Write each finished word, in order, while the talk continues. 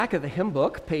Back of the hymn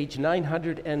book, page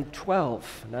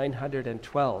 912.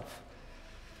 912.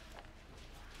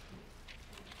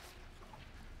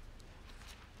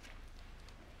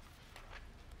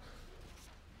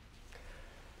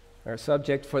 Our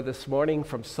subject for this morning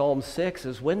from Psalm 6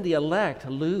 is when the elect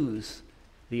lose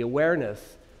the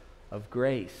awareness of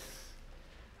grace.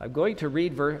 I'm going to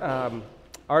read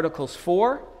Articles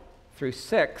 4 through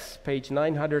 6, page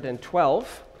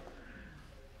 912.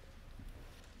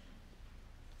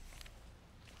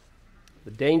 The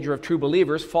danger of true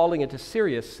believers falling into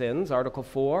serious sins, Article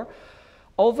 4.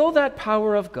 Although that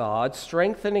power of God,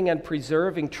 strengthening and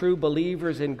preserving true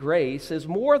believers in grace, is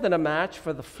more than a match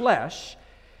for the flesh,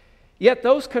 yet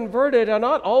those converted are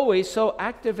not always so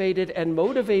activated and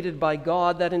motivated by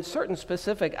God that in certain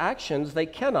specific actions they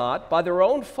cannot, by their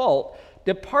own fault,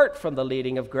 depart from the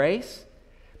leading of grace,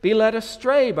 be led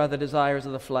astray by the desires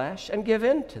of the flesh, and give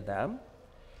in to them.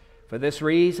 For this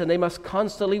reason, they must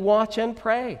constantly watch and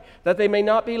pray, that they may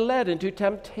not be led into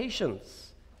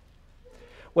temptations.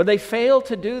 When they fail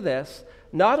to do this,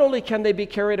 not only can they be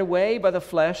carried away by the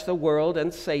flesh, the world,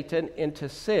 and Satan into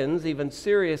sins, even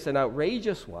serious and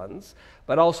outrageous ones,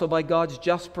 but also by God's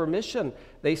just permission,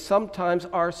 they sometimes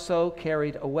are so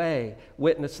carried away.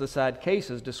 Witness the sad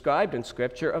cases described in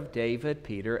Scripture of David,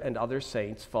 Peter, and other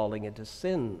saints falling into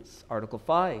sins. Article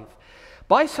 5.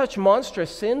 By such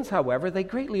monstrous sins, however, they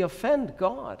greatly offend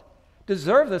God,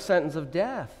 deserve the sentence of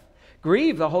death,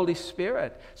 grieve the Holy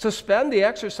Spirit, suspend the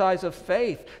exercise of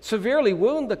faith, severely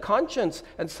wound the conscience,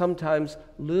 and sometimes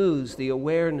lose the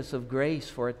awareness of grace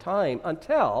for a time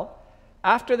until,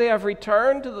 after they have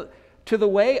returned to the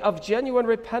way of genuine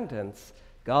repentance,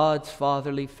 God's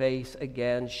fatherly face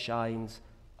again shines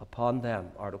upon them.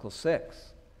 Article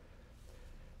 6.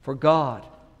 For God,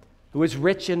 who is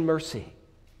rich in mercy,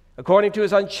 according to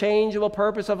his unchangeable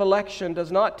purpose of election,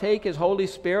 does not take his Holy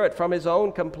Spirit from his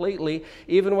own completely,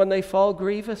 even when they fall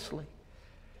grievously.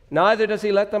 Neither does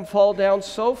he let them fall down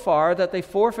so far that they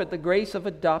forfeit the grace of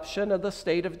adoption and the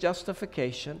state of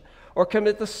justification, or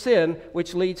commit the sin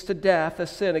which leads to death, a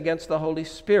sin against the Holy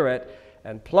Spirit,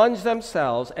 and plunge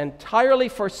themselves, entirely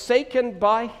forsaken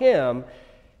by him,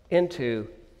 into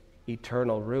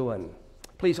eternal ruin.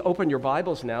 Please open your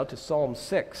Bibles now to Psalm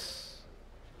 6.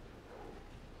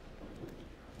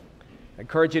 I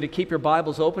encourage you to keep your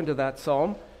Bibles open to that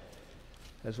psalm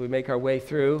as we make our way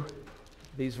through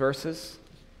these verses.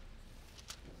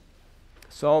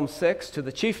 Psalm 6, to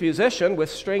the chief musician with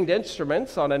stringed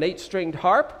instruments on an 8-stringed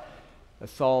harp, a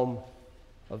psalm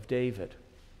of David.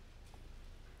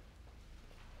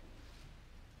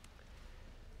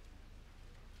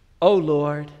 O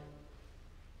Lord,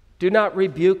 do not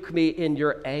rebuke me in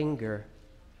your anger,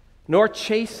 nor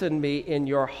chasten me in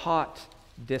your hot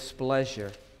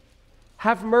displeasure.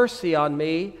 Have mercy on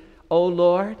me, O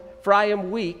Lord, for I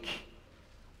am weak.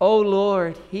 O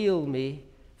Lord, heal me,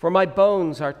 for my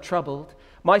bones are troubled.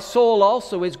 My soul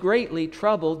also is greatly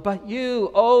troubled. But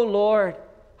you, O Lord,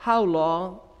 how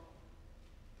long?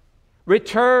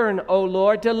 Return, O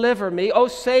Lord, deliver me. O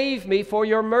save me for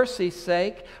your mercy's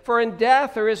sake. For in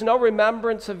death there is no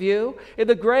remembrance of you. In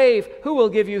the grave, who will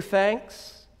give you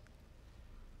thanks?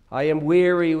 I am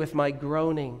weary with my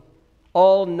groaning.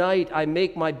 All night I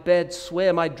make my bed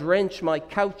swim. I drench my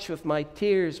couch with my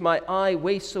tears. My eye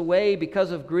wastes away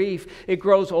because of grief. It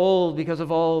grows old because of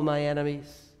all my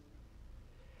enemies.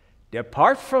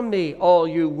 Depart from me, all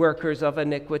you workers of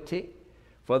iniquity,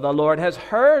 for the Lord has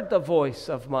heard the voice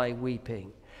of my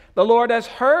weeping. The Lord has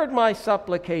heard my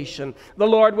supplication. The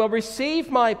Lord will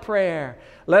receive my prayer.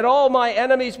 Let all my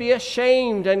enemies be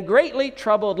ashamed and greatly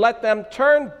troubled. Let them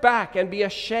turn back and be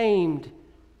ashamed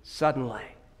suddenly.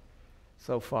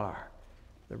 So far,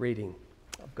 the reading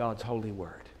of God's holy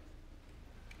word.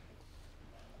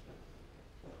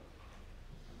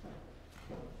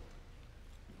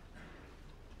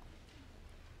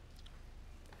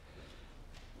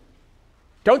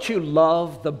 Don't you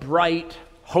love the bright,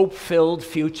 hope-filled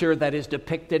future that is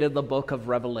depicted in the book of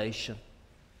Revelation?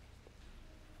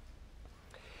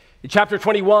 In chapter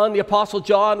 21, the Apostle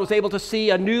John was able to see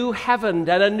a new heaven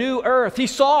and a new earth. He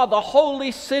saw the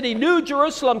holy city, New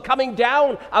Jerusalem, coming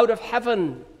down out of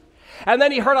heaven. And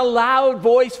then he heard a loud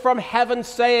voice from heaven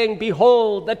saying,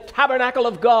 "Behold, the tabernacle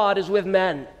of God is with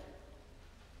men.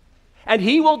 And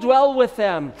he will dwell with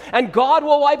them. And God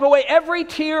will wipe away every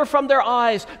tear from their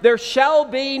eyes. There shall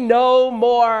be no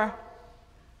more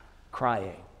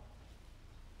crying."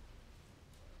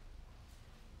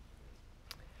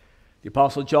 The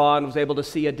Apostle John was able to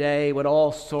see a day when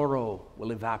all sorrow will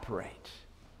evaporate.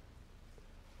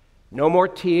 No more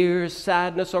tears,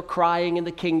 sadness, or crying in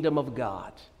the kingdom of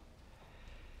God.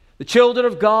 The children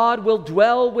of God will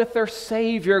dwell with their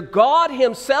Savior. God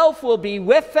himself will be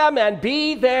with them and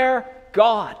be their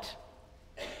God.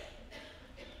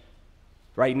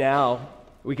 Right now,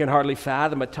 we can hardly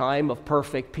fathom a time of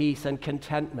perfect peace and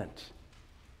contentment.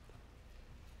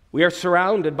 We are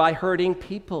surrounded by hurting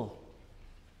people.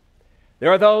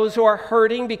 There are those who are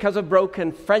hurting because of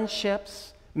broken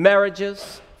friendships,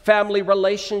 marriages, family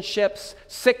relationships,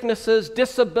 sicknesses,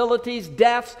 disabilities,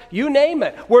 deaths, you name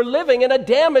it. We're living in a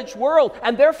damaged world,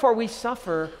 and therefore we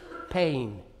suffer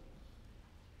pain.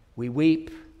 We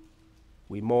weep,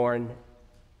 we mourn,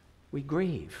 we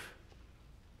grieve.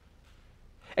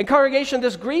 And congregation,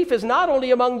 this grief is not only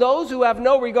among those who have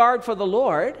no regard for the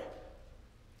Lord.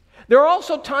 There are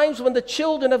also times when the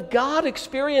children of God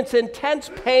experience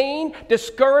intense pain,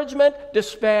 discouragement,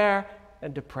 despair,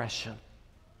 and depression.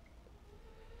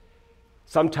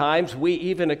 Sometimes we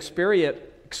even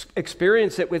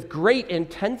experience it with great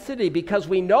intensity because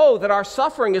we know that our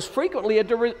suffering is frequently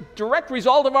a direct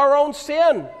result of our own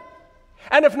sin.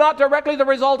 And if not directly the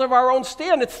result of our own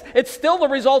sin, it's still the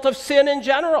result of sin in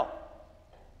general.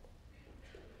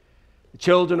 The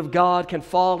children of God can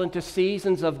fall into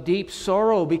seasons of deep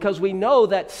sorrow because we know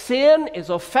that sin is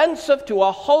offensive to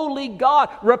a holy God,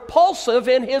 repulsive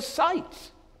in his sight.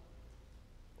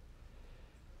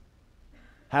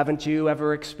 Haven't you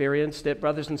ever experienced it,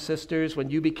 brothers and sisters, when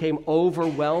you became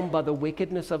overwhelmed by the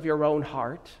wickedness of your own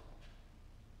heart?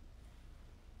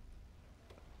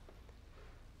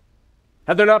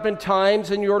 Have there not been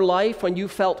times in your life when you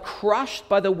felt crushed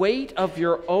by the weight of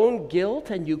your own guilt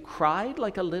and you cried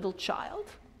like a little child?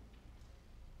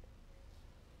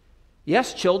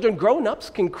 Yes, children, grown-ups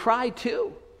can cry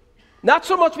too. Not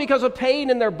so much because of pain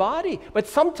in their body, but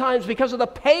sometimes because of the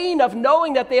pain of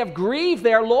knowing that they have grieved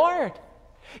their Lord.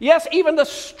 Yes, even the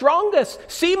strongest,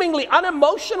 seemingly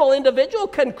unemotional individual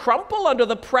can crumple under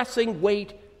the pressing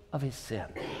weight of his sin.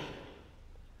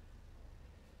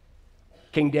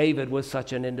 King David was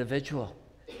such an individual.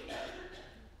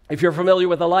 If you're familiar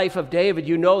with the life of David,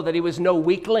 you know that he was no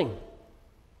weakling.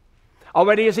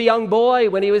 Already as a young boy,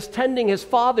 when he was tending his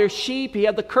father's sheep, he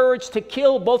had the courage to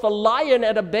kill both a lion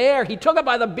and a bear. He took it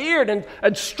by the beard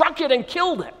and struck it and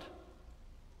killed it.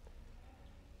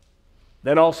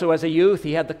 Then also as a youth,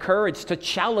 he had the courage to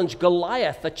challenge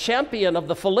Goliath, the champion of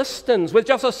the Philistines. With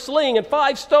just a sling and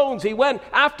 5 stones, he went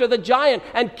after the giant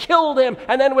and killed him.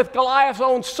 And then with Goliath's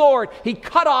own sword, he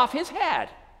cut off his head.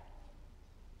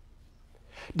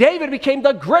 David became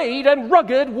the great and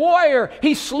rugged warrior.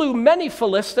 He slew many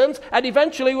Philistines and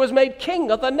eventually was made king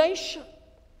of the nation.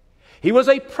 He was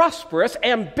a prosperous,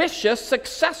 ambitious,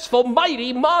 successful,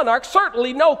 mighty monarch,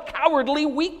 certainly no cowardly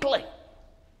weakling.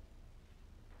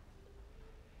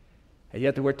 And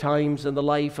yet there were times in the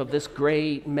life of this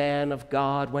great man of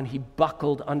God when he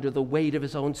buckled under the weight of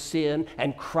his own sin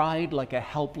and cried like a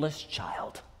helpless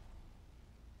child.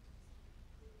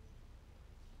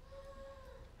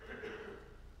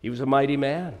 He was a mighty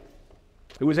man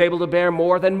who was able to bear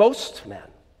more than most men.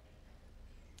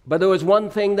 But there was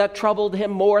one thing that troubled him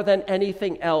more than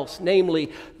anything else,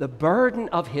 namely the burden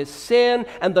of his sin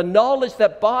and the knowledge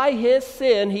that by his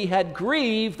sin he had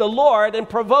grieved the Lord and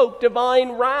provoked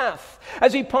divine wrath.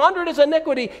 As he pondered his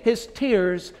iniquity, his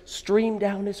tears streamed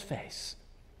down his face.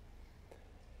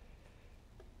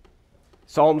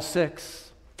 Psalm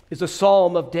 6 is a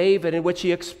psalm of David in which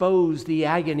he exposed the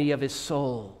agony of his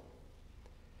soul.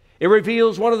 It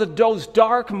reveals one of those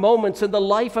dark moments in the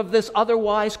life of this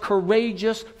otherwise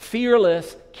courageous,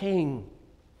 fearless king.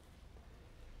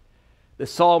 The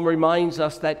psalm reminds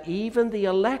us that even the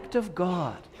elect of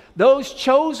God, those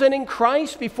chosen in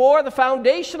Christ before the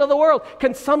foundation of the world,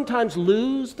 can sometimes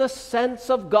lose the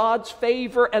sense of God's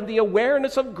favor and the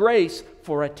awareness of grace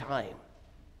for a time.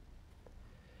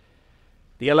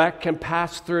 The elect can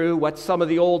pass through what some of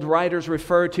the old writers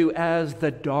refer to as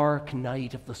the dark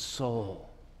night of the soul.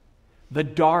 The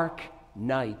dark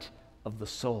night of the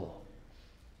soul.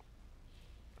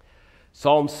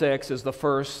 Psalm 6 is the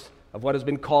first of what has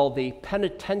been called the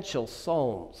penitential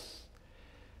psalms.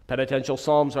 Penitential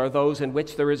psalms are those in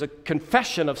which there is a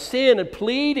confession of sin and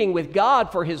pleading with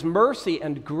God for his mercy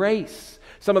and grace.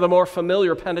 Some of the more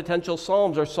familiar penitential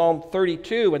psalms are Psalm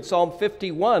 32 and Psalm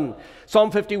 51.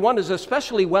 Psalm 51 is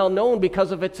especially well known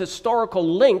because of its historical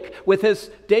link with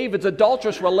David's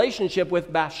adulterous relationship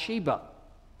with Bathsheba.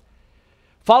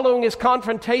 Following his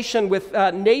confrontation with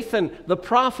Nathan the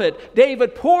prophet,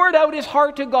 David poured out his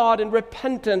heart to God in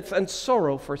repentance and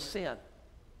sorrow for sin.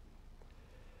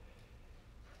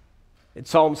 In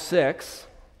Psalm 6,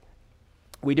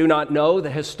 we do not know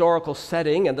the historical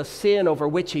setting and the sin over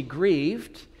which he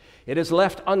grieved. It is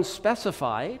left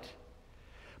unspecified.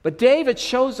 But David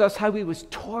shows us how he was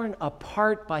torn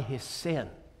apart by his sin.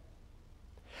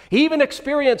 He even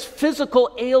experienced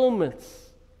physical ailments.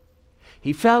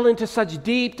 He fell into such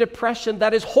deep depression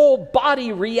that his whole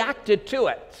body reacted to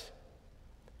it.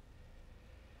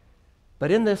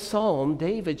 But in this psalm,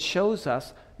 David shows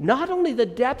us not only the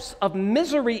depths of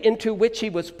misery into which he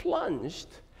was plunged,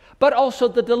 but also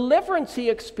the deliverance he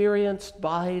experienced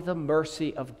by the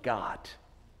mercy of God.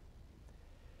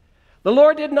 The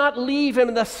Lord did not leave him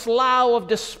in the slough of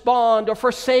despond or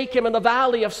forsake him in the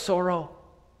valley of sorrow.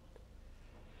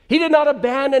 He did not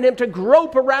abandon him to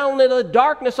grope around in the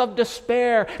darkness of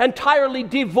despair, entirely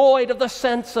devoid of the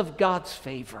sense of God's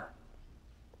favor.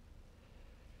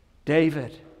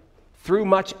 David, through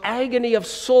much agony of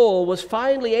soul, was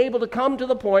finally able to come to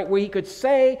the point where he could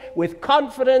say with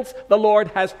confidence, "The Lord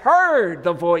has heard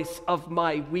the voice of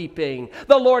my weeping.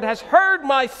 The Lord has heard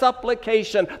my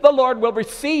supplication. The Lord will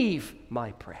receive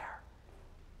my prayer."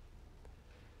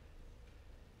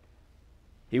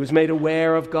 He was made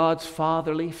aware of God's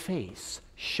fatherly face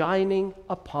shining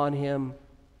upon him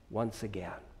once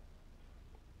again.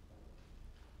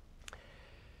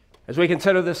 As we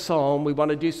consider this psalm, we want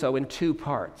to do so in two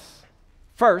parts.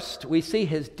 First, we see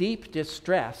his deep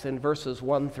distress in verses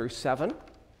 1 through 7.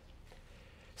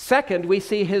 Second, we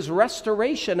see his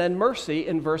restoration and mercy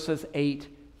in verses 8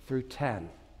 through 10.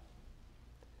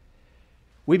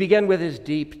 We begin with his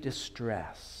deep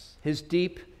distress. His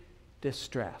deep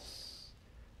distress.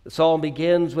 The psalm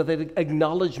begins with an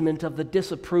acknowledgement of the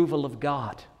disapproval of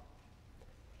God.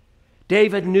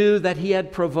 David knew that he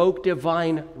had provoked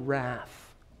divine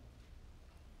wrath.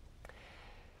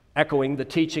 Echoing the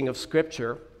teaching of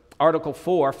Scripture, Article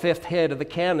 4, fifth head of the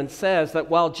canon, says that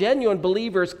while genuine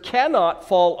believers cannot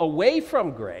fall away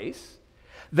from grace,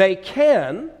 they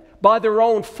can, by their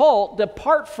own fault,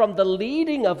 depart from the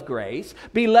leading of grace,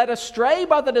 be led astray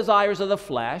by the desires of the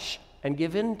flesh, and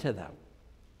give in to them.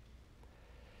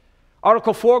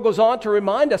 Article 4 goes on to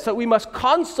remind us that we must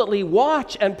constantly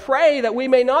watch and pray that we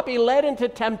may not be led into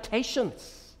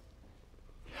temptations.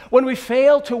 When we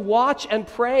fail to watch and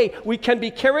pray, we can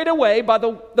be carried away by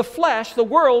the flesh, the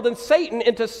world, and Satan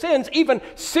into sins, even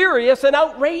serious and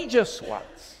outrageous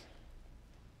ones.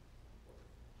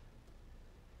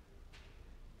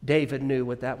 David knew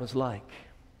what that was like.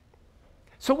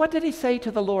 So what did he say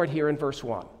to the Lord here in verse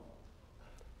 1?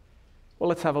 Well,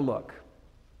 let's have a look.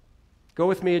 Go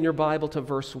with me in your Bible to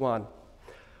verse 1.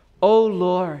 "O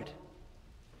Lord,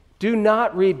 do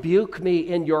not rebuke me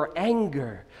in your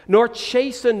anger, nor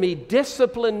chasten me,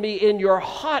 discipline me in your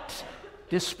hot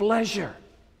displeasure."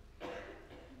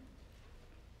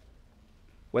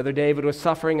 Whether David was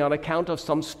suffering on account of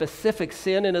some specific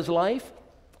sin in his life,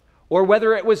 or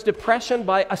whether it was depression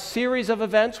by a series of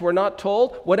events, we're not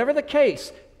told. Whatever the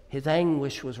case, his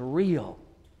anguish was real.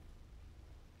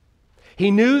 He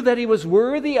knew that he was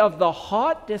worthy of the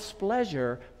hot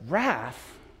displeasure,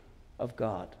 wrath of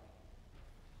God.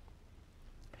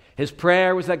 His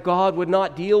prayer was that God would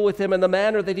not deal with him in the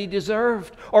manner that he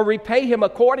deserved or repay him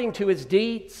according to his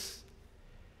deeds.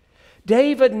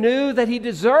 David knew that he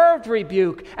deserved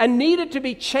rebuke and needed to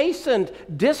be chastened,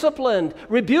 disciplined.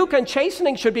 Rebuke and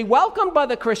chastening should be welcomed by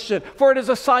the Christian, for it is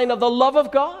a sign of the love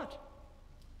of God.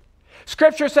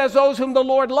 Scripture says those whom the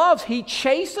Lord loves, he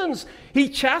chastens, he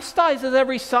chastises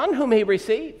every son whom he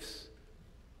receives.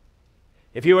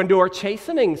 If you endure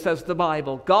chastening, says the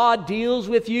Bible, God deals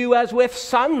with you as with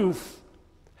sons.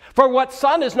 For what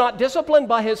son is not disciplined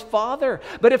by his father?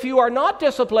 But if you are not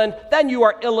disciplined, then you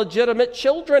are illegitimate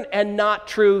children and not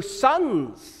true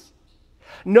sons.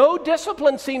 No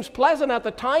discipline seems pleasant at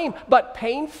the time, but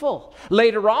painful.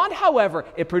 Later on, however,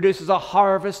 it produces a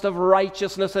harvest of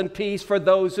righteousness and peace for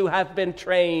those who have been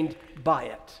trained by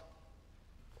it.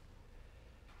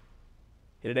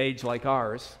 In an age like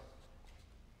ours,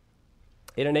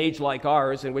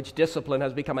 in which discipline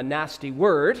has become a nasty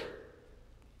word,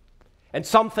 and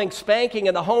some think spanking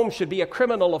in the home should be a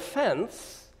criminal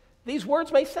offense, these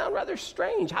words may sound rather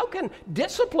strange. How can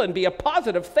discipline be a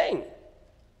positive thing?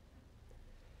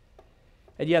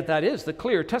 And yet that is the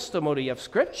clear testimony of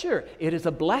Scripture. It is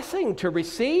a blessing to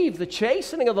receive the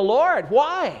chastening of the Lord.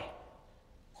 Why?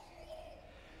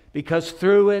 Because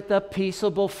through it the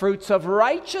peaceable fruits of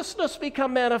righteousness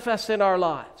become manifest in our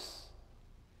lives.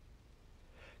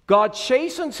 God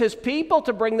chastens his people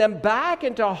to bring them back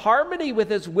into harmony with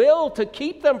his will, to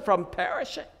keep them from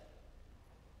perishing.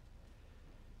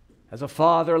 As a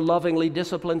father lovingly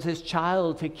disciplines his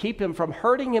child to keep him from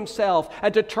hurting himself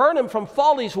and to turn him from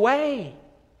folly's way,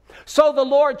 so the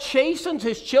Lord chastens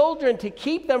his children to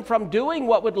keep them from doing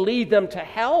what would lead them to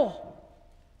hell.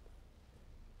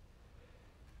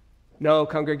 No,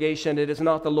 congregation, it is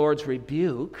not the Lord's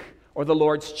rebuke or the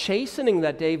Lord's chastening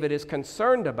that David is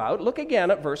concerned about. Look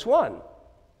again at verse 1.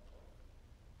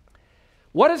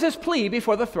 What is his plea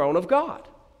before the throne of God?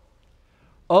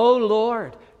 O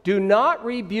Lord, do not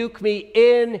rebuke me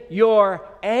in your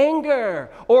anger,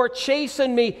 or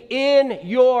chasten me in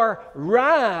your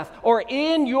wrath, or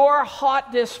in your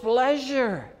hot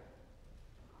displeasure.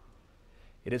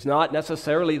 It is not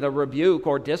necessarily the rebuke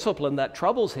or discipline that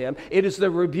troubles him. It is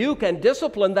the rebuke and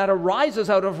discipline that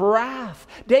arises out of wrath.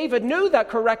 David knew that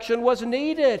correction was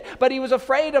needed, but he was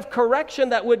afraid of correction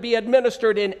that would be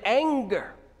administered in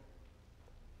anger.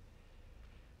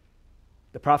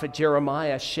 The prophet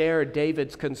Jeremiah shared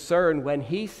David's concern when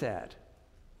he said,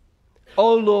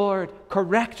 O Lord,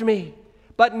 correct me,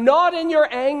 but not in your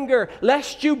anger,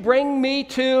 lest you bring me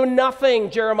to nothing.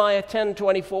 Jeremiah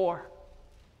 10:24.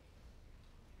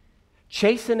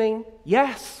 Chastening,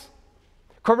 yes.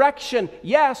 Correction,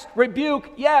 yes.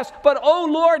 Rebuke, yes. But, O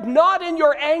Lord, not in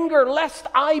your anger, lest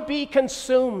I be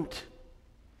consumed.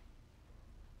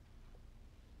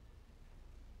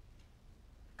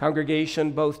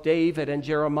 Congregation, both David and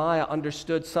Jeremiah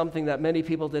understood something that many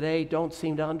people today don't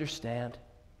seem to understand.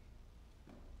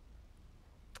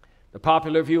 The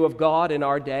popular view of God in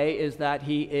our day is that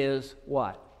he is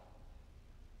what?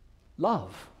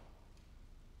 Love.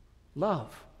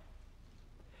 Love.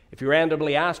 If you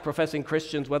randomly ask professing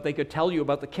Christians what they could tell you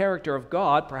about the character of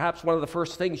God, perhaps one of the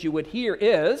first things you would hear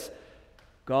is,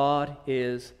 God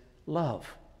is love.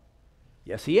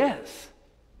 Yes, he is.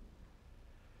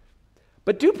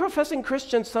 But do professing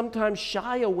Christians sometimes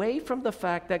shy away from the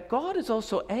fact that God is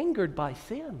also angered by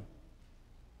sin?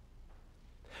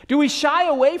 Do we shy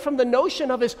away from the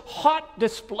notion of his hot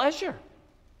displeasure?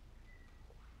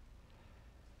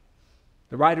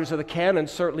 The writers of the Canons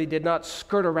certainly did not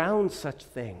skirt around such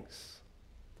things.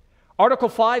 Article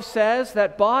 5 says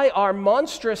that by our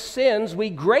monstrous sins we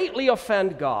greatly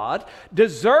offend God,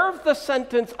 deserve the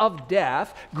sentence of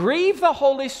death, grieve the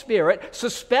Holy Spirit,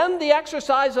 suspend the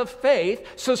exercise of faith,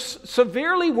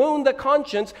 severely wound the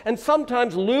conscience, and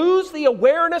sometimes lose the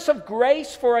awareness of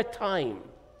grace for a time.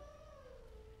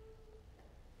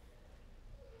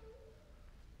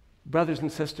 Brothers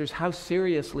and sisters, how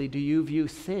seriously do you view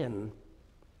sin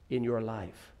in your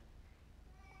life?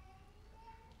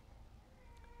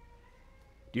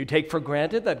 Do you take for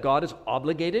granted that God is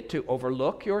obligated to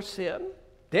overlook your sin?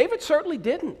 David certainly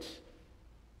didn't.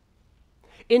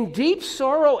 In deep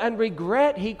sorrow and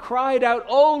regret, he cried out,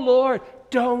 "O Lord,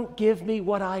 don't give me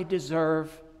what I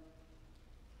deserve."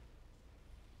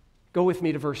 Go with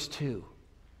me to verse 2.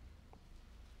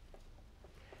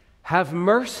 Have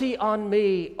mercy on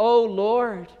me, O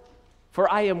Lord,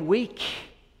 for I am weak.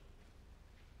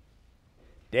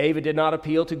 David did not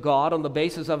appeal to God on the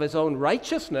basis of his own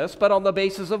righteousness, but on the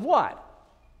basis of what?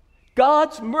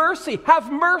 God's mercy.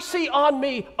 Have mercy on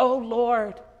me, O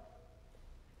Lord.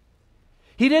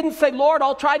 He didn't say, Lord,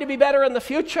 I'll try to be better in the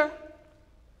future.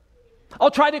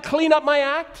 I'll try to clean up my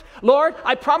act. Lord,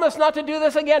 I promise not to do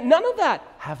this again. None of that.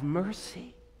 Have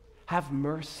mercy. Have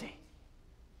mercy.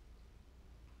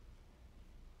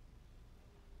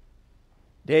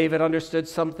 David understood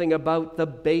something about the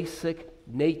basic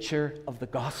nature of the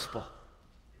gospel.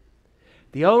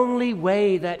 The only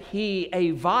way that he,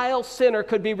 a vile sinner,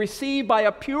 could be received by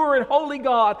a pure and holy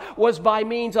God was by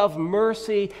means of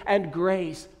mercy and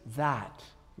grace. That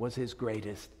was his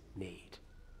greatest need.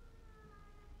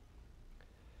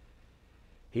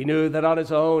 He knew that on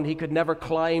his own he could never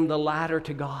climb the ladder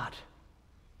to God.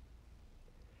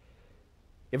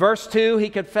 In verse 2, he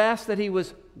confessed that he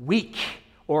was weak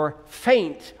or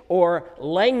faint or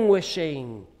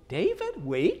languishing. David,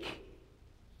 weak?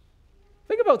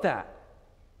 Think about that.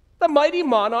 The mighty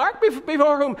monarch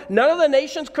before whom none of the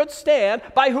nations could stand,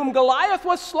 by whom Goliath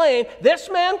was slain, this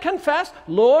man confessed,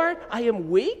 Lord, I am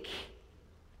weak.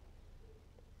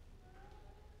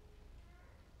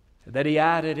 Then he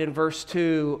added in verse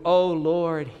 2, O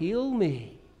Lord, heal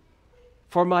me,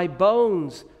 for my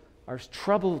bones are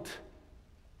troubled.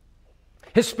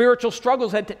 His spiritual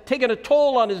struggles had taken a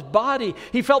toll on his body.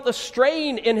 He felt the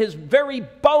strain in his very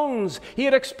bones. He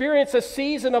had experienced a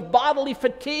season of bodily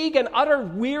fatigue and utter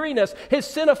weariness. His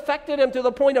sin affected him to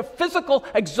the point of physical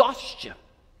exhaustion.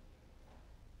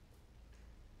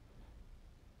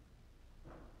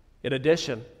 In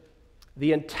addition,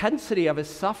 the intensity of his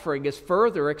suffering is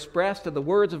further expressed in the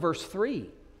words of verse 3.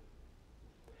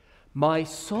 My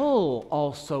soul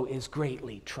also is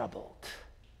greatly troubled.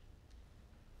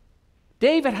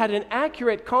 David had an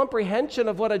accurate comprehension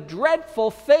of what a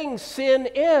dreadful thing sin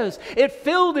is. It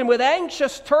filled him with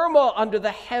anxious turmoil under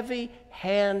the heavy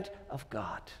hand of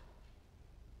God.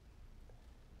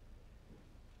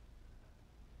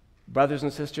 Brothers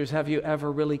and sisters, have you ever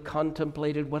really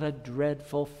contemplated what a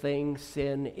dreadful thing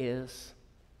sin is?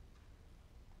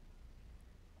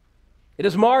 It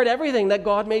has marred everything that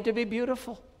God made to be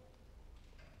beautiful.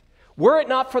 Were it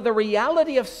not for the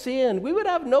reality of sin, we would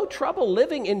have no trouble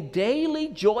living in daily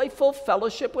joyful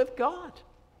fellowship with God.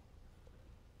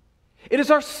 It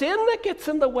is our sin that gets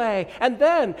in the way. And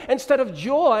then, instead of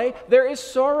joy, there is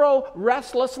sorrow,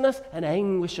 restlessness, and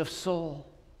anguish of soul.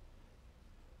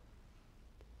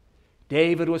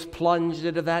 David was plunged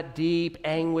into that deep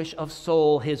anguish of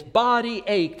soul. His body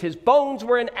ached, his bones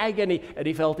were in agony, and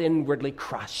he felt inwardly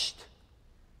crushed.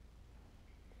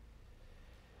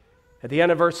 At the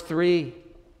end of verse 3,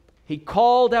 he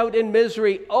called out in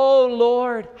misery, "O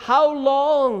Lord, how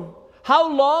long?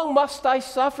 How long must I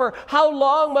suffer? How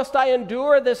long must I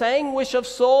endure this anguish of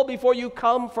soul before you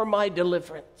come for my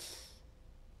deliverance?"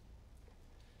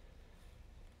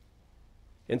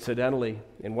 Incidentally,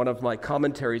 in one of my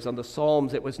commentaries on the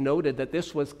Psalms, it was noted that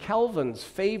this was Calvin's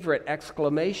favorite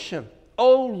exclamation.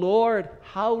 "O Lord,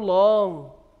 how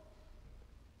long?"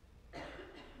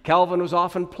 Calvin was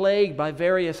often plagued by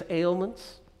various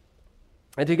ailments.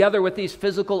 And together with these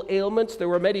physical ailments, there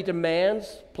were many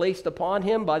demands placed upon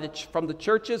him from the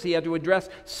churches. He had to address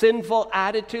sinful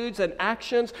attitudes and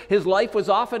actions. His life was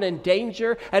often in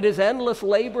danger, and his endless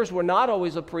labors were not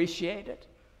always appreciated.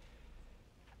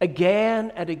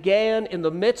 Again and again, in the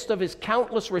midst of his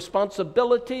countless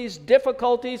responsibilities,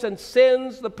 difficulties, and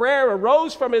sins, the prayer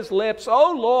arose from his lips,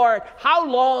 "O Lord, how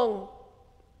long?"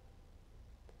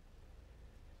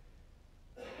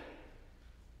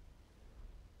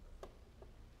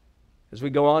 As we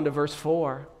go on to verse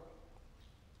 4,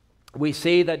 we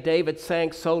see that David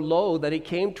sank so low that he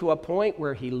came to a point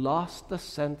where he lost the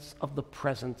sense of the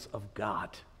presence of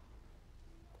God.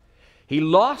 He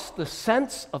lost the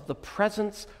sense of the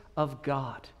presence of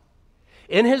God.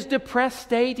 In his depressed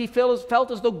state, he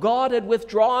felt as though God had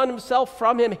withdrawn himself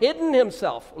from him, hidden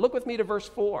himself. Look with me to verse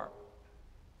 4.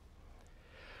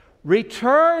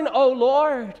 "Return, O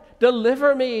Lord,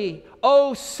 deliver me.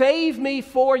 Oh, save me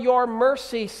for your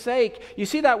mercy's sake." You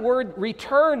see that word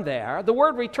return there? The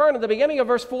word return at the beginning of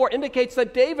verse 4 indicates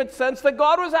that David sensed that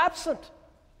God was absent.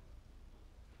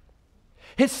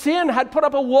 His sin had put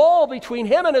up a wall between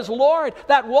him and his Lord.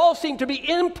 That wall seemed to be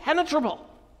impenetrable.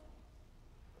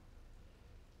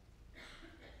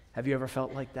 Have you ever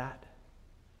felt like that?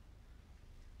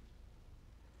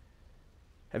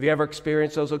 Have you ever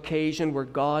experienced those occasions where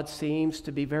God seems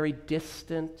to be very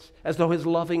distant, as though his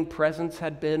loving presence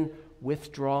had been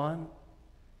withdrawn?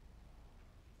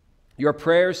 Your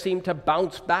prayers seem to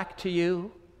bounce back to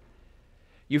you.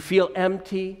 You feel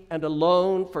empty and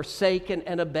alone, forsaken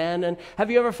and abandoned. Have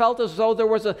you ever felt as though there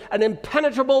was an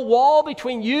impenetrable wall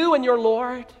between you and your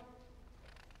Lord?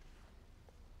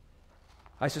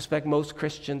 I suspect most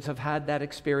Christians have had that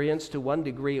experience to one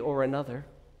degree or another.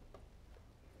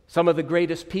 Some of the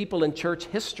greatest people in church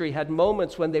history had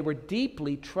moments when they were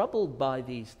deeply troubled by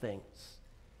these things.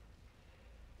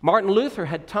 Martin Luther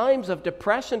had times of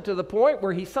depression to the point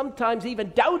where he sometimes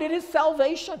even doubted his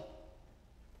salvation.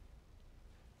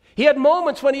 He had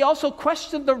moments when he also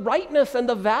questioned the rightness and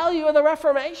the value of the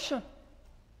Reformation.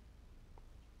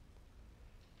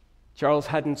 Charles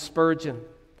Haddon Spurgeon,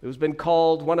 who's been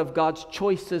called one of God's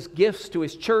choicest gifts to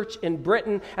his church in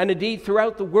Britain and indeed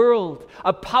throughout the world,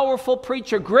 a powerful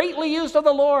preacher, greatly used of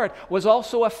the Lord, was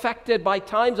also affected by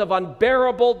times of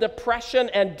unbearable depression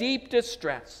and deep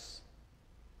distress.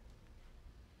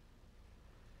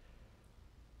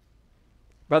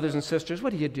 Brothers and sisters,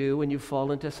 what do you do when you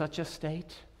fall into such a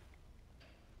state?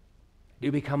 Do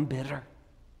you become bitter,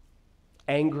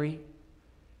 angry?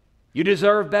 You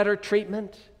deserve better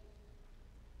treatment?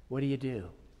 What do you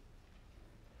do?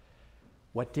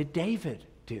 What did David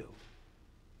do?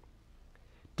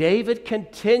 David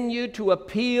continued to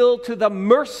appeal to the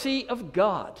mercy of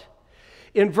God.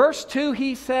 In verse 2,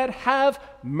 he said, "Have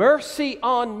mercy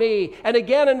on me." And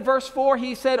again in verse 4,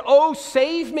 he said, "Oh,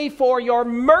 save me for your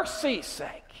mercy's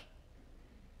sake."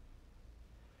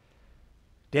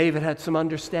 David had some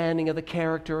understanding of the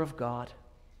character of God.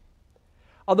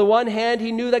 On the one hand,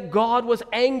 he knew that God was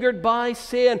angered by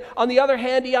sin. On the other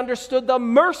hand, he understood the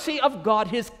mercy of God,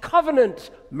 his covenant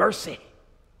mercy.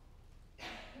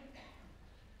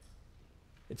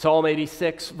 In Psalm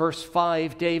 86, verse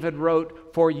 5, David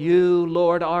wrote, "For you,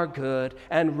 Lord, are good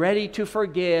and ready to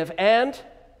forgive and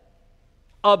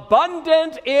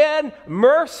abundant in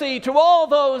mercy to all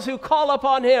those who call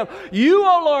upon him." You,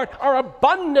 O Lord, are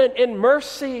abundant in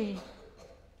mercy.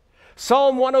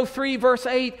 Psalm 103, verse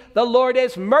 8, "The Lord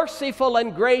is merciful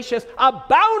and gracious,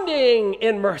 abounding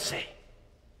in mercy."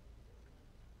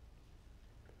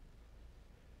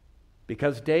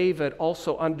 Because David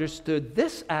also understood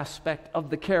this aspect of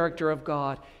the character of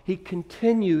God, he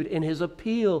continued in his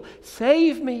appeal,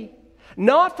 "Save me,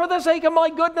 not for the sake of my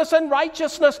goodness and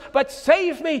righteousness, but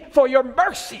save me for your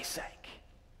mercy's sake."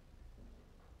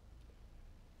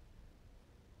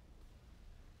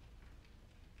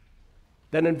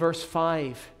 Then in verse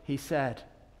 5, he said,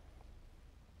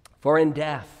 "For in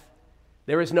death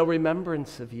there is no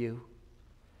remembrance of you.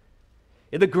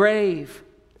 In the grave,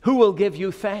 who will give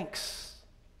you thanks?"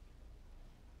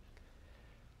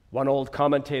 One old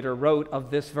commentator wrote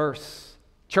of this verse,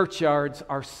 "Churchyards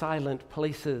are silent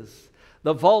places.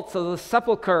 The vaults of the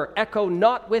sepulchre echo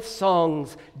not with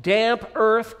songs. Damp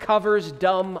earth covers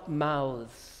dumb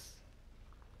mouths."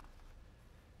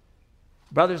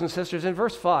 Brothers and sisters, in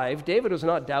verse 5, David was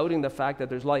not doubting the fact that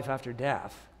there's life after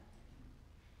death.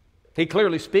 He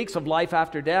clearly speaks of life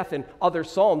after death in other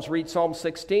Psalms. Read Psalm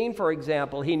 16, for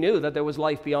example. He knew that there was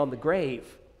life beyond the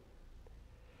grave.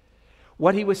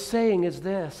 What he was saying is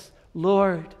this: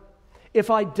 "Lord,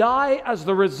 if I die as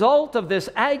the result of this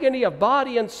agony of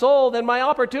body and soul, then my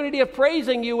opportunity of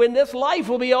praising you in this life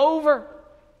will be over.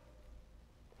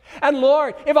 And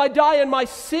Lord, if I die in my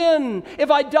sin, if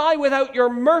I die without your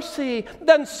mercy,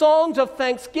 then songs of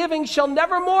thanksgiving shall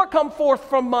never more come forth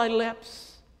from my lips.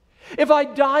 If I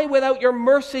die without your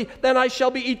mercy, then I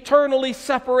shall be eternally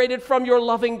separated from your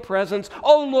loving presence.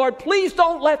 Oh Lord, please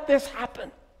don't let this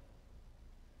happen."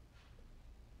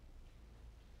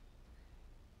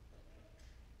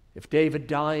 If David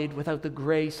died without the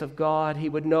grace of God, he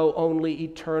would know only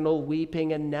eternal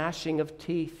weeping and gnashing of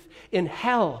teeth. In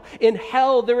hell,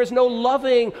 there is no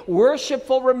loving,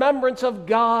 worshipful remembrance of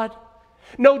God,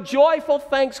 no joyful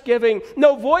thanksgiving,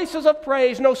 no voices of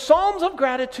praise, no psalms of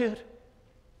gratitude.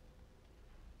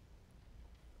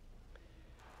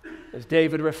 As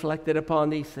David reflected upon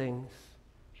these things,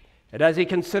 and as he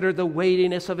considered the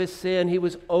weightiness of his sin, he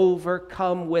was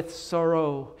overcome with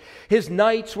sorrow. His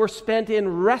nights were spent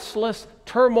in restless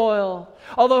turmoil.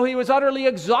 Although he was utterly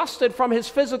exhausted from his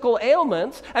physical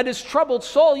ailments and his troubled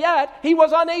soul, yet he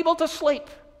was unable to sleep.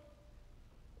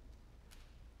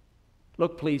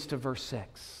 Look, please, to verse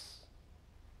 6.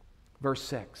 Verse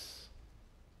 6.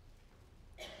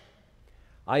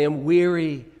 "I am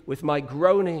weary with my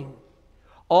groaning.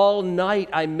 All night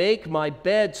I make my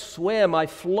bed swim. I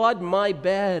flood my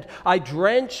bed. I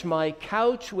drench my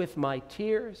couch with my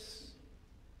tears."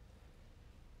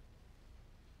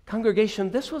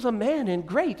 Congregation, this was a man in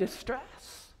great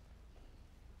distress.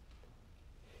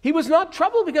 He was not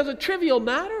troubled because of trivial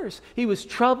matters. He was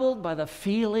troubled by the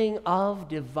feeling of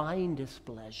divine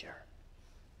displeasure.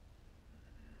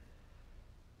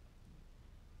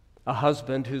 A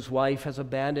husband whose wife has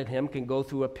abandoned him can go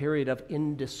through a period of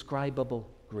indescribable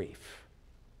grief.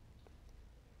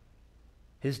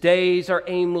 His days are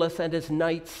aimless and his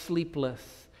nights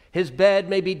sleepless. His bed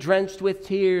may be drenched with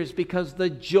tears because the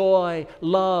joy,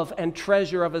 love, and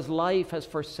treasure of his life has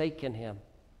forsaken him.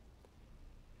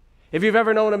 If you've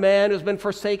ever known a man who's been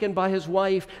forsaken by his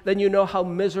wife, then you know how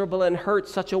miserable and hurt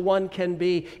such a one can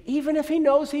be, even if he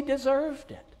knows he deserved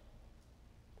it.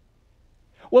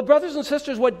 Well, brothers and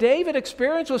sisters, what David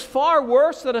experienced was far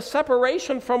worse than a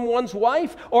separation from one's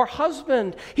wife or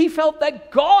husband. He felt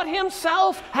that God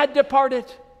himself had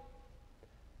departed.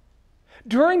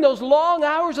 During those long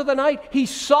hours of the night, he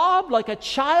sobbed like a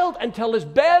child until his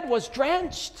bed was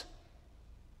drenched.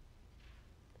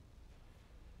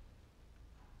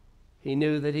 He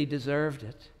knew that he deserved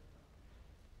it.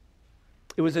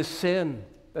 It was his sin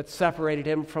that separated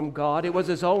him from God. It was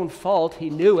his own fault. He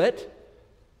knew it.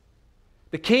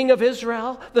 The king of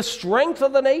Israel, the strength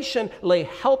of the nation, lay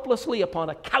helplessly upon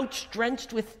a couch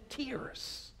drenched with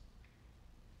tears.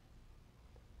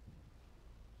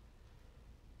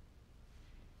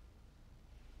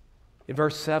 In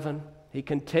verse 7, he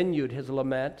continued his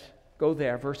lament. Go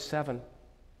there, verse 7.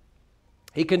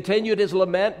 He continued his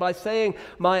lament by saying,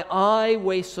 "My eye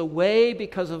wastes away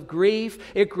because of grief.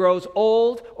 It grows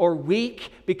old or weak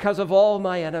because of all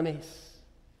my enemies."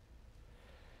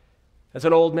 As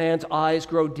an old man's eyes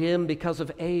grow dim because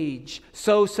of age,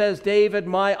 so says David,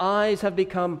 "My eyes have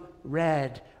become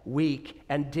red, weak,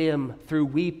 and dim through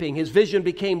weeping." His vision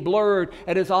became blurred,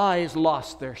 and his eyes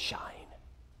lost their shine.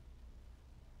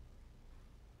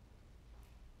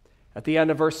 At the end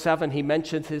of verse 7, he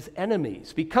mentions his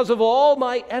enemies. "Because of all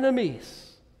my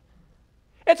enemies."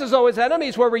 It's as though his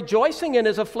enemies were rejoicing in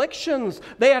his afflictions.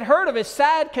 They had heard of his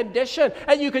sad condition,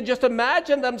 and you could just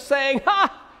imagine them saying,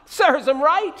 "Ha! Serves him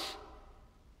right.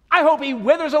 I hope he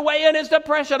withers away in his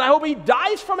depression. I hope he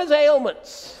dies from his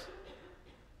ailments."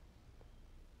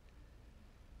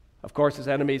 Of course, his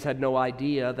enemies had no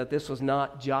idea that this was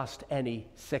not just any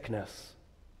sickness.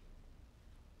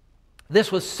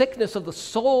 This was sickness of the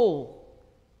soul.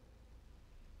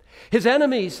 His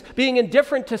enemies, being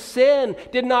indifferent to sin,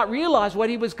 did not realize what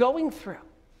he was going through.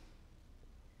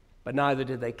 But neither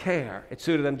did they care. It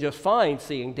suited them just fine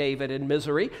seeing David in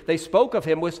misery. They spoke of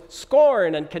him with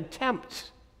scorn and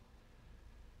contempt.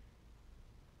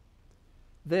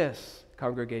 This,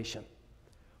 congregation,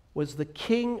 was the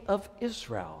King of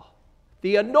Israel,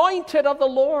 the anointed of the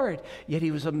Lord. Yet he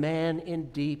was a man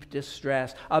in deep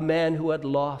distress, a man who had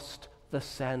lost the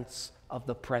sense of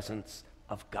the presence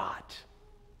of God.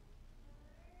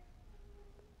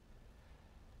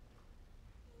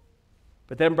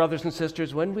 But then, brothers and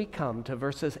sisters, when we come to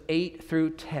verses 8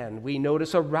 through 10, we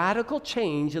notice a radical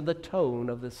change in the tone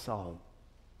of this psalm.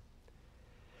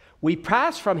 We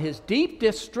pass from his deep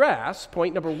distress,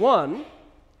 point number 1,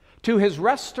 to his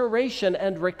restoration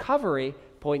and recovery,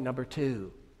 point number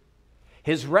 2.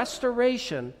 His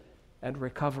restoration and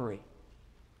recovery.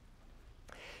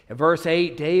 In verse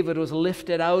 8, David was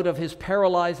lifted out of his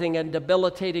paralyzing and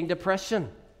debilitating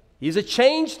depression. He's a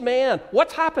changed man.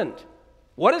 What's happened?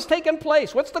 What has taken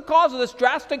place? What's the cause of this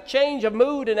drastic change of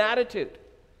mood and attitude?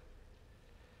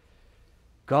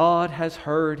 God has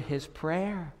heard his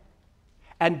prayer.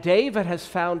 And David has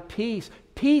found peace.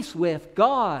 Peace with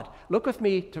God. Look with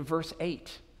me to verse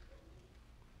 8.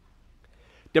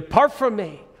 Depart from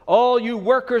me, all you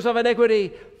workers of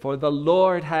iniquity, for the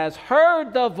Lord has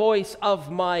heard the voice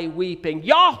of my weeping.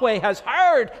 Yahweh has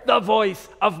heard the voice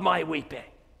of my weeping.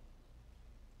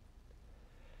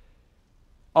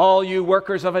 All you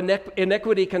workers of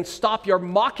iniquity can stop your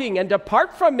mocking and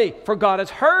depart from me, for God has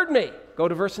heard me. Go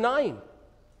to verse 9.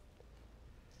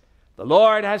 The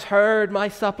Lord has heard my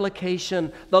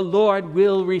supplication. The Lord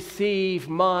will receive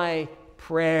my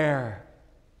prayer.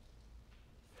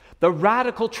 The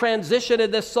radical transition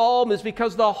in this psalm is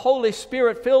because the Holy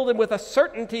Spirit filled him with a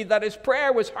certainty that his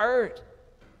prayer was heard.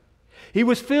 He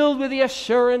was filled with the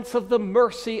assurance of the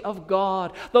mercy of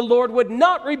God. The Lord would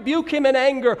not rebuke him in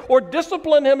anger or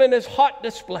discipline him in his hot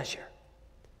displeasure.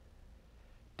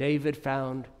 David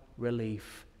found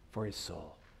relief for his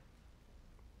soul.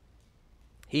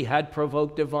 He had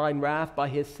provoked divine wrath by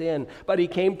his sin, but he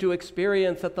came to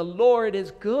experience that the Lord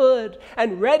is good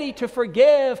and ready to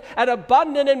forgive and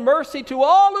abundant in mercy to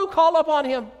all who call upon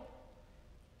him.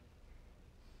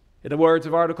 In the words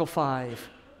of Article 5,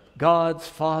 God's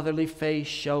fatherly face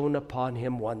shone upon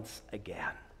him once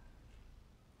again.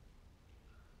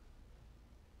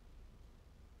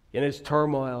 In his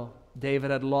turmoil,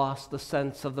 David had lost the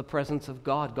sense of the presence of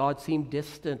God. God seemed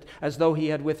distant, as though he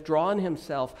had withdrawn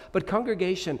himself. But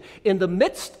congregation, in the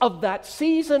midst of that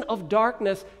season of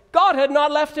darkness, God had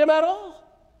not left him at all.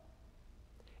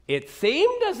 It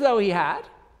seemed as though he had.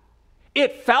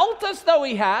 It felt as though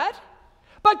he had.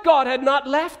 But God had not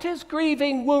left his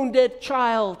grieving, wounded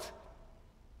child.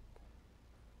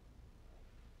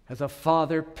 As a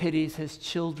father pities his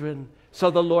children, so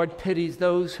the Lord pities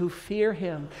those who fear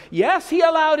him. Yes, he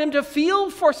allowed him to feel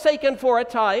forsaken for a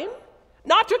time,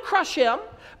 not to crush him,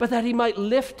 but that he might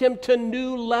lift him to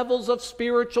new levels of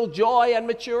spiritual joy and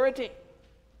maturity.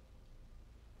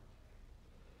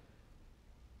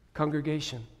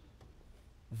 Congregation,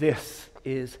 this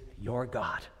is your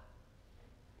God.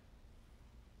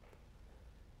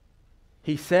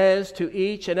 He says to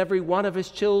each and every one of his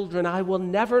children, I will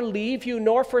never leave you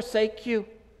nor forsake you.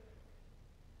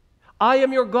 I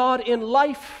am your God in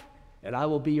life, and I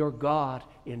will be your God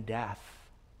in death.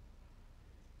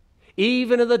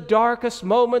 Even in the darkest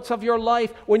moments of your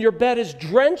life, when your bed is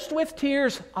drenched with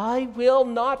tears, I will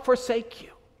not forsake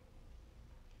you.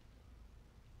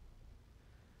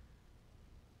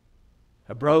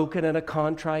 A broken and a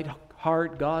contrite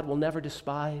heart God will never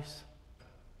despise.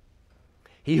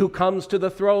 He who comes to the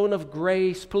throne of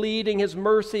grace, pleading his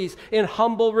mercies in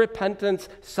humble repentance,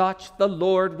 such the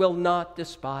Lord will not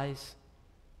despise.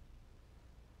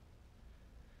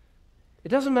 It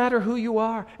doesn't matter who you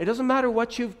are. It doesn't matter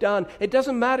what you've done. It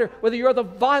doesn't matter whether you're the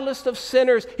vilest of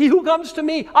sinners. He who comes to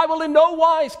me, I will in no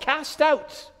wise cast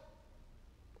out.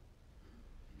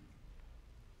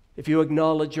 If you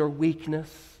acknowledge your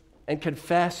weakness and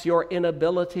confess your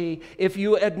inability, if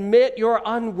you admit your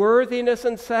unworthiness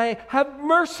and say, have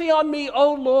mercy on me,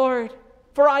 O Lord,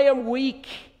 for I am weak.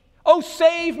 Oh,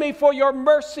 save me for your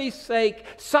mercy's sake.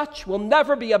 Such will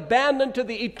never be abandoned to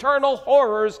the eternal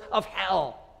horrors of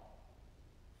hell.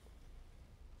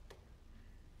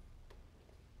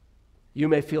 You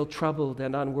may feel troubled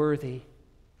and unworthy.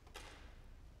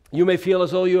 You may feel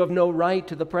as though you have no right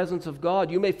to the presence of God.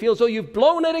 You may feel as though you've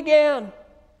blown it again,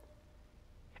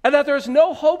 and that there's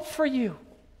no hope for you.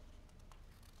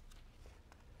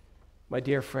 My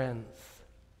dear friends,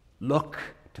 look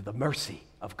to the mercy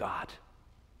of God.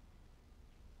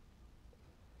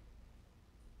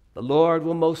 The Lord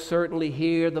will most certainly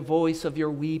hear the voice of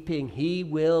your weeping. He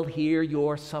will hear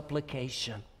your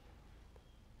supplication.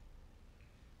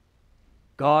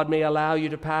 God may allow you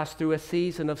to pass through a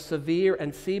season of severe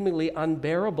and seemingly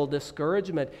unbearable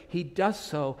discouragement. He does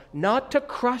so not to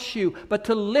crush you, but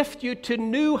to lift you to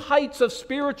new heights of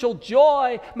spiritual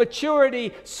joy,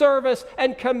 maturity, service,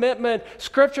 and commitment.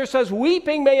 Scripture says,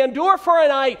 weeping may endure for a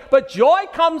night, but joy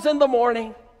comes in the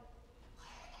morning.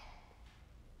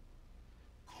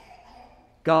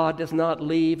 God does not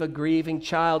leave a grieving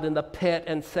child in the pit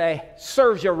and say,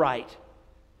 serves you right.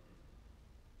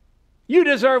 You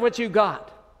deserve what you got.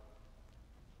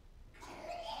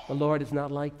 The Lord is not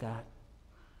like that.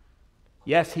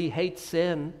 Yes, He hates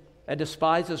sin and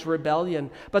despises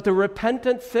rebellion, but the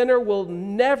repentant sinner will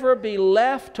never be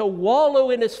left to wallow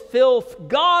in his filth.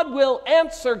 God will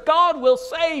answer, God will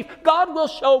save, God will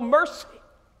show mercy.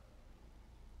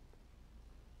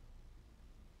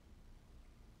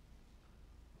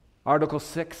 Article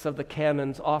 6 of the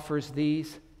Canons offers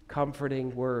these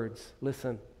comforting words.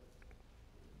 Listen.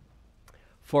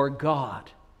 For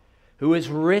God, who is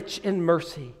rich in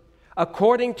mercy,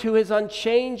 according to His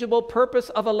unchangeable purpose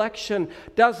of election,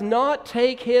 does not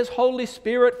take His Holy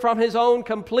Spirit from His own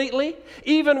completely,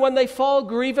 even when they fall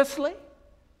grievously.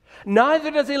 Neither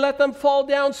does He let them fall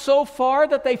down so far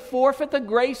that they forfeit the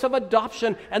grace of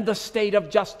adoption and the state of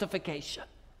justification.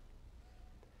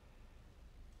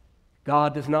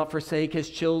 God does not forsake His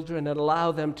children and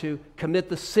allow them to commit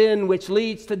the sin which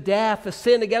leads to death, the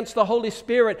sin against the Holy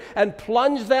Spirit, and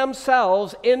plunge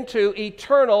themselves into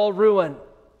eternal ruin.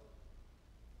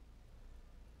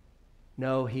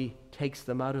 No, He takes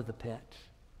them out of the pit.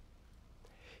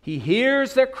 He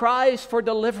hears their cries for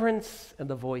deliverance and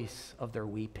the voice of their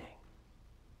weeping.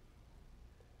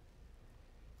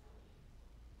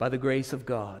 By the grace of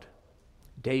God,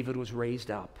 David was raised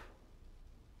up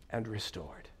and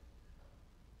restored.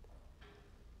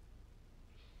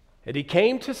 And he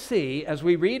came to see, as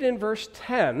we read in verse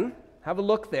 10, have a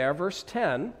look there, verse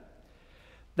 10,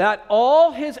 that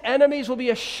all his enemies will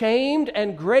be ashamed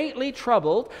and greatly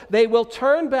troubled. They will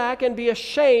turn back and be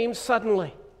ashamed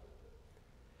suddenly.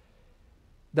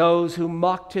 Those who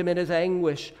mocked him in his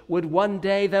anguish would one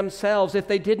day themselves, if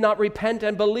they did not repent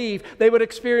and believe, they would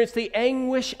experience the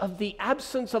anguish of the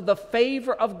absence of the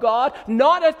favor of God,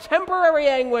 not a temporary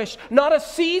anguish, not a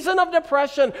season of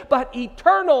depression, but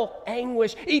eternal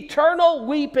anguish, eternal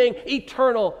weeping,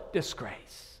 eternal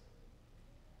disgrace.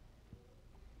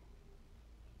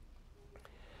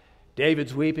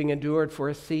 David's weeping endured for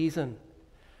a season.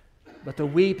 But the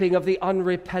weeping of the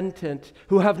unrepentant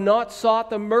who have not sought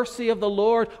the mercy of the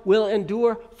Lord will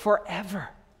endure forever.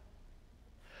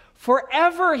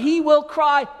 Forever he will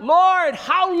cry, Lord,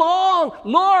 how long?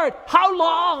 Lord, how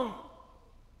long?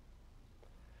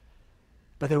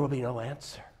 But there will be no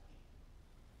answer.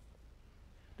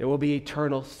 There will be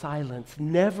eternal silence.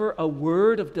 Never a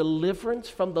word of deliverance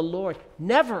from the Lord.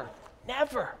 Never,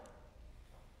 never.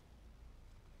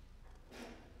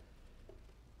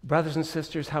 Brothers and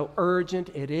sisters, how urgent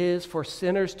it is for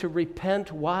sinners to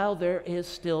repent while there is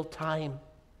still time.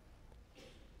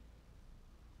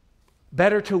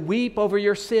 Better to weep over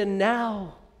your sin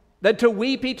now than to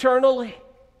weep eternally.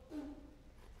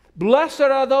 Blessed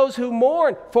are those who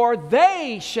mourn, for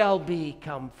they shall be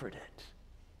comforted.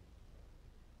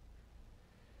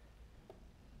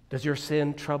 Does your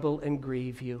sin trouble and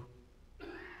grieve you?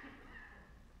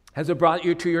 Has it brought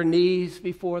you to your knees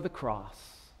before the cross?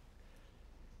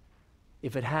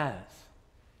 If it has,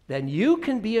 then you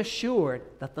can be assured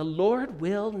that the Lord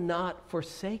will not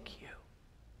forsake you.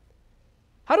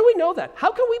 How do we know that?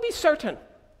 How can we be certain?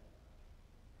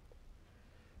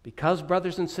 Because,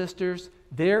 brothers and sisters,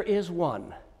 there is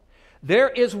one. There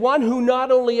is one who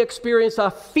not only experienced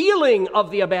a feeling of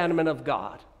the abandonment of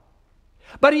God,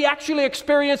 but he actually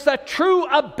experienced a true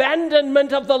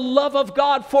abandonment of the love of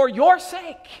God for your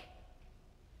sake.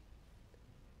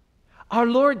 Our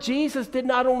Lord Jesus did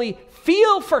not only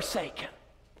feel forsaken,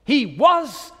 he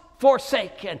was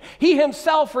forsaken. He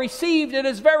himself received in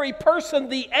his very person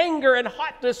the anger and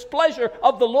hot displeasure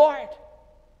of the Lord.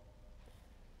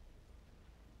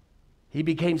 He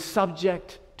became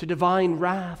subject to divine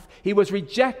wrath. He was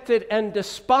rejected and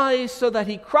despised so that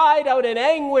he cried out in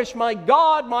anguish, my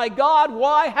God,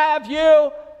 why have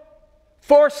you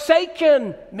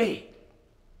forsaken me?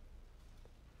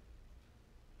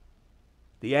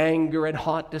 The anger and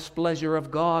hot displeasure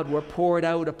of God were poured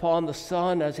out upon the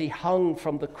Son as he hung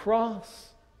from the cross.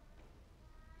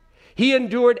 He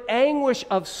endured anguish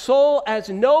of soul as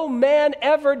no man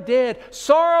ever did,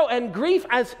 sorrow and grief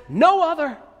as no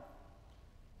other.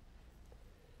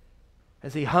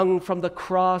 As he hung from the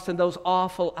cross in those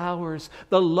awful hours,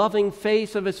 the loving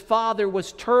face of his Father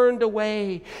was turned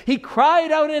away. He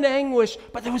cried out in anguish,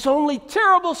 but there was only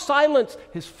terrible silence.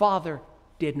 His Father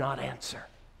did not answer.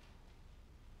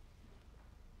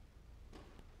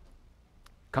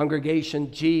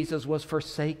 Congregation, Jesus was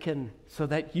forsaken so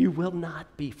that you will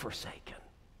not be forsaken.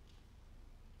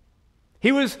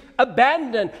 He was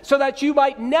abandoned so that you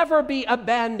might never be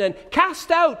abandoned.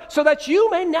 Cast out so that you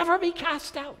may never be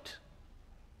cast out.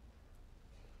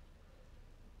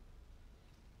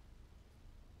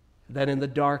 Then in the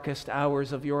darkest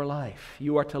hours of your life,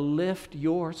 you are to lift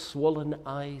your swollen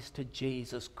eyes to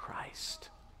Jesus Christ.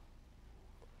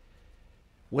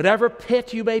 Whatever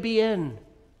pit you may be in,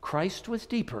 Christ was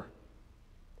deeper.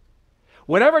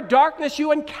 Whatever darkness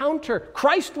you encounter,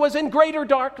 Christ was in greater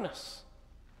darkness.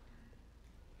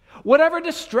 Whatever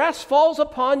distress falls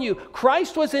upon you,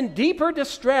 Christ was in deeper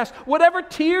distress. Whatever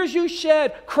tears you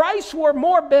shed, Christ were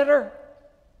more bitter.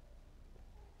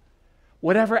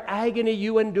 Whatever agony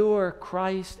you endure,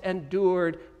 Christ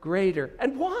endured greater.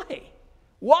 And why?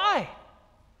 Why?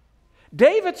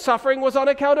 David's suffering was on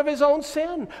account of his own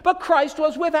sin, but Christ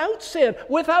was without sin,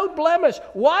 without blemish.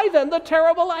 Why then the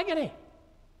terrible agony?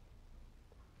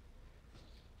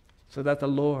 So that the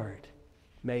Lord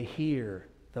may hear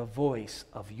the voice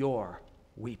of your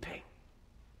weeping.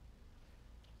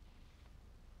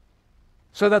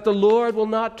 So that the Lord will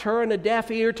not turn a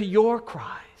deaf ear to your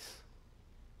cries.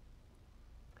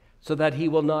 So that he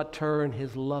will not turn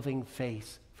his loving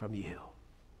face from you.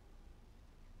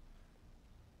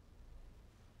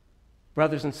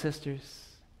 Brothers and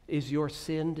sisters, is your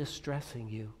sin distressing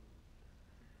you?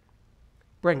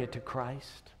 Bring it to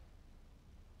Christ.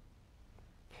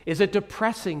 Is it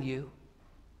depressing you?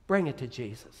 Bring it to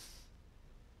Jesus.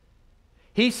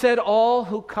 He said, "All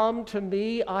who come to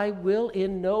me, I will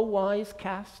in no wise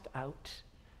cast out."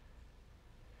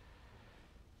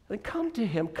 Then come to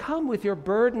him. Come with your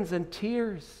burdens and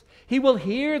tears. He will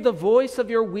hear the voice of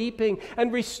your weeping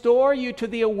and restore you to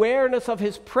the awareness of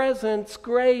his presence,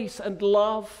 grace, and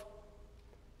love.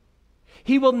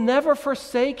 He will never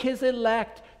forsake his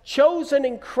elect, chosen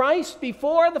in Christ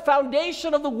before the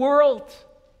foundation of the world.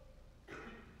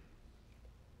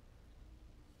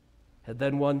 And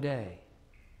then one day,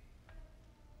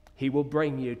 he will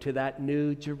bring you to that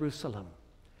new Jerusalem,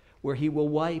 where he will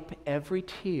wipe every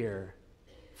tear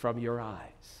from your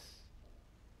eyes.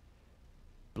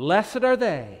 Blessed are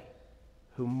they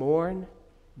who mourn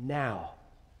now,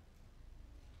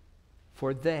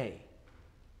 for they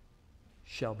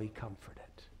shall be comforted.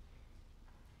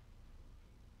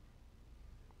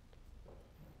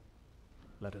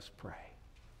 Let us pray.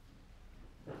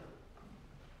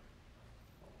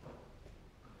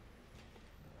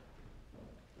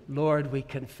 Lord, we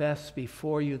confess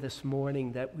before you this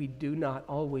morning that we do not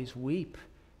always weep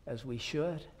as we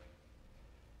should,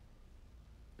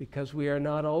 because we are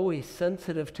not always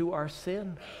sensitive to our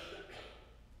sin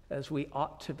as we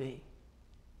ought to be.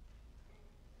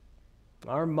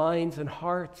 Our minds and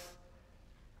hearts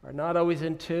are not always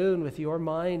in tune with your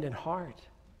mind and heart.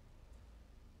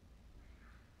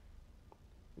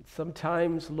 And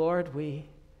sometimes, Lord, we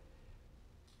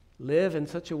live in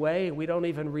such a way we don't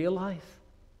even realize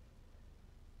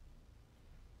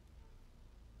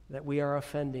that we are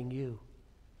offending you.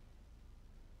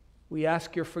 We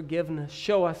ask your forgiveness.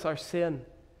 Show us our sin,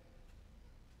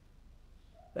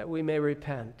 that we may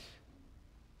repent.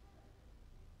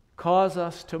 Cause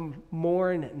us to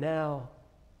mourn now,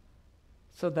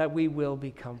 so that we will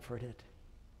be comforted.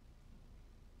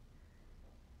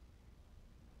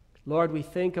 Lord, we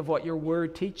think of what your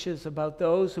word teaches about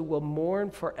those who will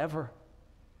mourn forever,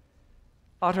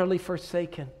 utterly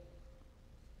forsaken,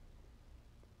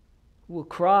 will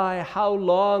cry, "How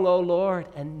long, O Lord?"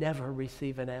 and never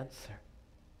receive an answer.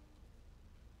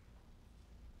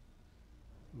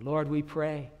 Lord, we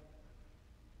pray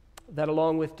that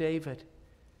along with David,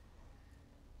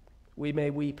 we may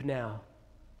weep now.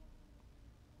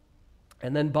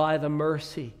 And then by the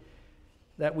mercy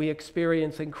that we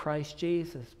experience in Christ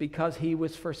Jesus, because he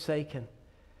was forsaken,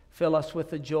 fill us with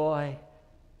the joy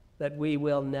that we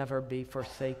will never be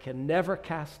forsaken, never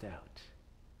cast out,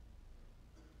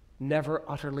 never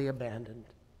utterly abandoned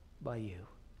by you.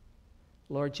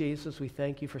 Lord Jesus, we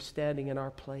thank you for standing in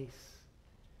our place.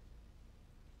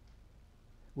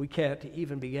 We can't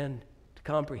even begin to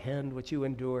comprehend what you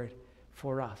endured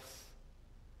for us.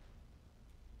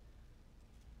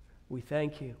 We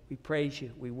thank you, we praise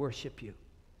you, we worship you.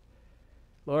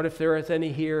 Lord, if there is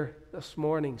any here this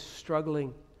morning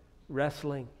struggling,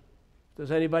 wrestling, if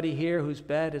there's anybody here whose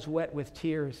bed is wet with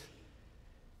tears,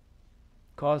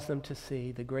 cause them to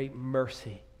see the great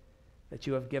mercy that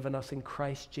you have given us in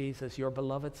Christ Jesus, your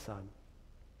beloved Son.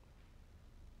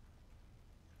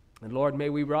 And Lord, may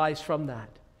we rise from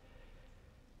that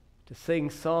to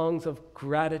sing songs of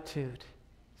gratitude,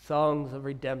 songs of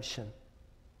redemption.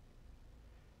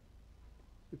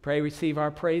 We pray, receive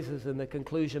our praises in the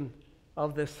conclusion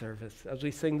of this service as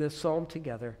we sing this psalm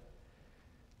together.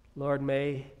 Lord,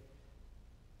 may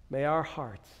our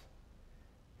hearts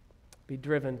be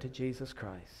driven to Jesus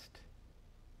Christ,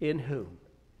 in whom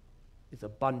is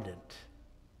abundant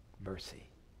mercy.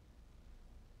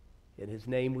 In his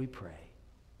name we pray.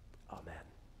 Amen.